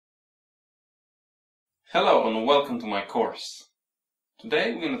Hello and welcome to my course.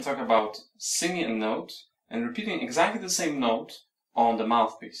 Today we're going to talk about singing a note and repeating exactly the same note on the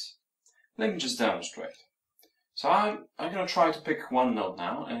mouthpiece. Let me just demonstrate. So I'm going to try to pick one note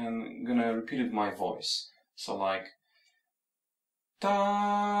now and I'm going to repeat it with my voice. So like da,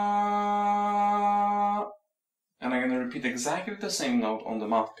 and I'm going to repeat exactly the same note on the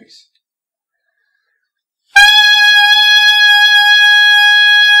mouthpiece.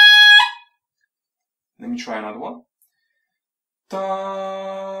 Let me try another one. Da.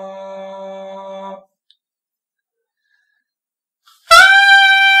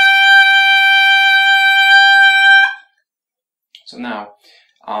 So now,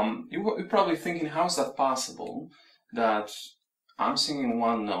 you're probably thinking, how is that possible that I'm singing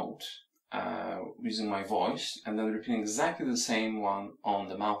one note using my voice and then repeating exactly the same one on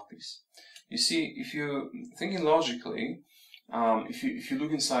the mouthpiece? You see, if you're thinking logically, if you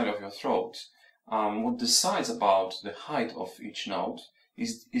look inside of your throat, what decides about the height of each note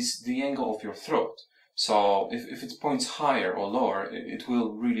is the angle of your throat. So if it points higher or lower, it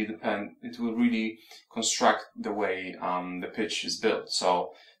will really depend. It will really construct the way the pitch is built.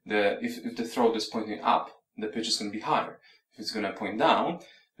 So if the throat is pointing up, the pitch is going to be higher. If it's going to point down,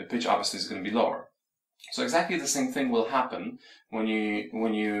 the pitch obviously is going to be lower. So exactly the same thing will happen when you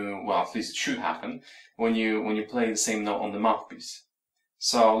well, at least it should happen when you play the same note on the mouthpiece.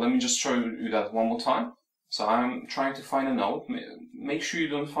 So let me just show you that one more time. So I'm trying to find a note. Make sure you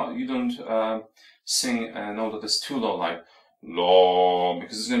don't sing a note that is too low, like lo,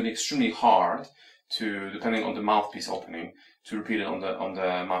 because it's going to be extremely hard to, depending on the mouthpiece opening, to repeat it on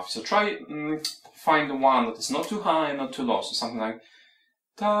the mouthpiece. So try find the one that is not too high and not too low. So something like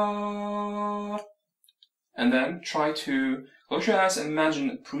da, and then try to close your eyes and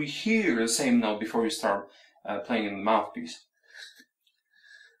imagine pre-hear the same note before you start playing in the mouthpiece.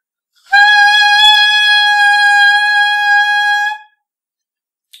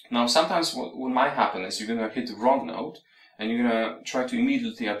 Now, sometimes what might happen is you're going to hit the wrong note and you're going to try to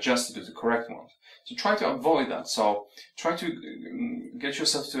immediately adjust it to the correct one. So try to avoid that. So try to get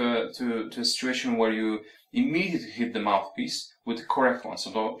yourself to a situation where you immediately hit the mouthpiece with the correct one.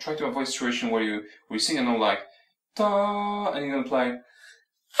 So try to avoid a situation where you sing a note like da, and you're going to play.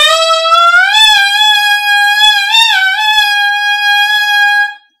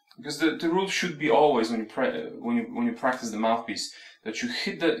 Because the rule should be always when you practice the mouthpiece, that you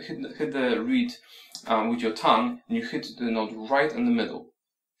hit the reed with your tongue and you hit the note right in the middle.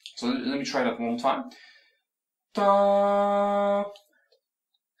 So let me try that one more time. Da.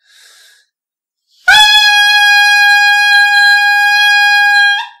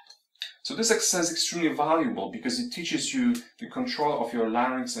 So this exercise is extremely valuable because it teaches you the control of your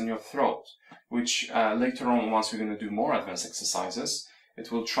larynx and your throat, which later on, once we're going to do more advanced exercises,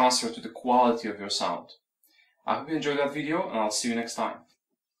 it will transfer to the quality of your sound. I hope you enjoyed that video and I'll see you next time.